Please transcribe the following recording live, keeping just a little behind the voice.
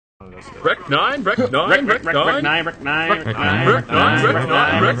Rec 9, Rec 9, Rec 9, Rec 9, Rec 9, Rec 9, Rec 9, Rec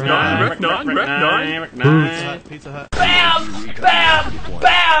 9, Rec 9, Rec 9, Rec 9, Rec 9. Pizza Hut. Bam! Bam!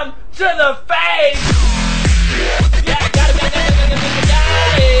 Bam! To the face! Yeah, got it!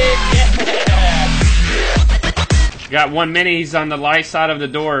 Got one mini. He's on the right side of the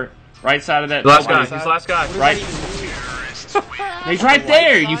door. Right side of that. Last guy. He's the last guy. Right. He's right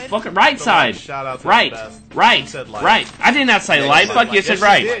there. You fucking right side. Right. Right. Right. I did not say light. Fuck you. I said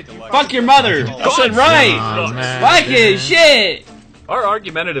right. Fuck your mother. I said right. Fuck it. Shit. Our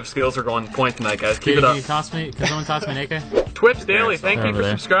argumentative skills are on point tonight, guys. Keep it up. Can you toss me? Can someone toss me an AK? Twitch Daily, thank you for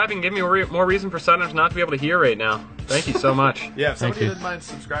subscribing. Give me more reason for Southerners not to be able to hear right now. Thank you so much. Yeah, if somebody doesn't mind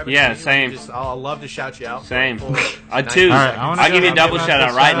subscribing, yeah, same. I'll love to shout you out. Same. Two. Right, I'll give you a double shout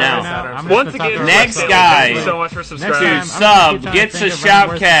out right now. Once again, next guy thank you so much for subscribing. to sub gets a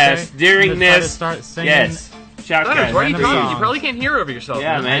shoutcast during this. Yes. Shoutcast. Why are you talking? You probably can't hear over yourself.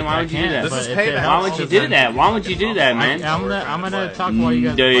 Yeah, man. Why would you do that? This is payback. Why would you do that? Why would you do that, man? I'm gonna talk while you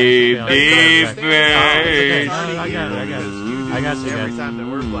guys Deep, play. deep, I got you. Every time that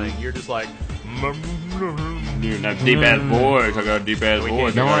we're playing, you're just like. You're not deep ass boys. I got deep ass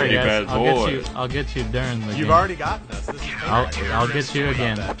boys. Don't worry, deep guys. ass boys. I'll get you during the game. You've already gotten us. This is I'll get you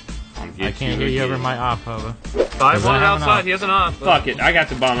again. I can't get you over my off, hover. 5-1 outside. He has an off. Fuck it. I got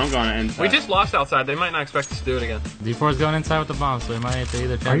the bomb. I'm going to inside. We just lost outside. They might not expect us to do it again. D4's going inside with the bomb, so we might have to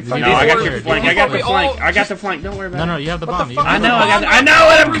either try. No, I got your flank. I got the flank. I got the flank. Don't worry about it. No, you have the bomb. I know. I know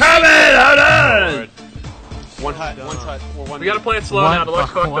what I'm coming. Hold on. One hut. We gotta play it slow now. The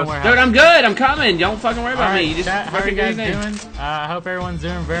luck's fucked us. Dude, I'm good. I'm coming. Don't fucking worry about me. You just how are you fucking do guys your thing. doing? I hope everyone's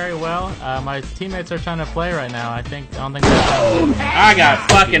doing very well. My teammates are trying to play right now. I don't think they're I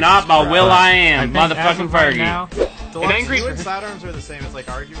got fucking off by Will I Am, motherfucking Fergie. And angry. You and sidearms are the same. It's like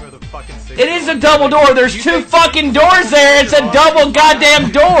arguing with a fucking. It is a double door. There's two fucking doors there. It's a double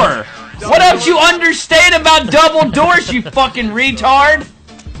goddamn door. What don't you understand about double doors, you fucking retard?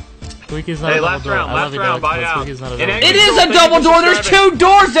 Hey, last round, buy out. It is a double door. There's two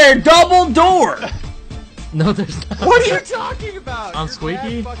doors there. Double door. No, there's not. What are you talking about? On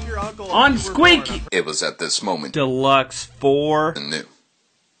Squeaky? Fuck your uncle. On Squeaky. It was at this moment Deluxe 4. I knew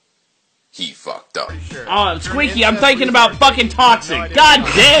he fucked up. Oh, Squeaky, I'm thinking about fucking Toxic. God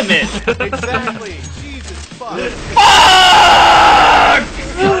damn it. Exactly. Jesus fuck. Fuck!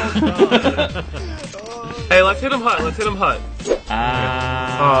 Hey, let's hit him hut. Let's hit him hut.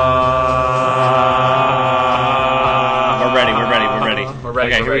 We're ready. We're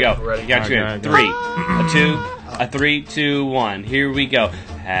ready. Okay, here we go. We're ready. You got you in. 3, a 2, a 3, 2, 1. Here we go.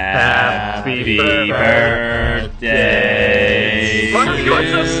 Happy birthday. Fuck, you're going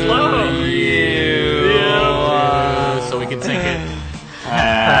so slow. So we can sync it.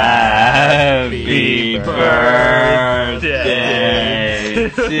 Happy birthday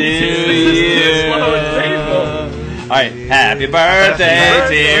to you. Alright, happy birthday,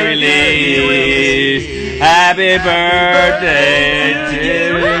 dear Elise. Happy birthday to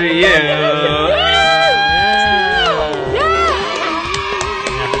you.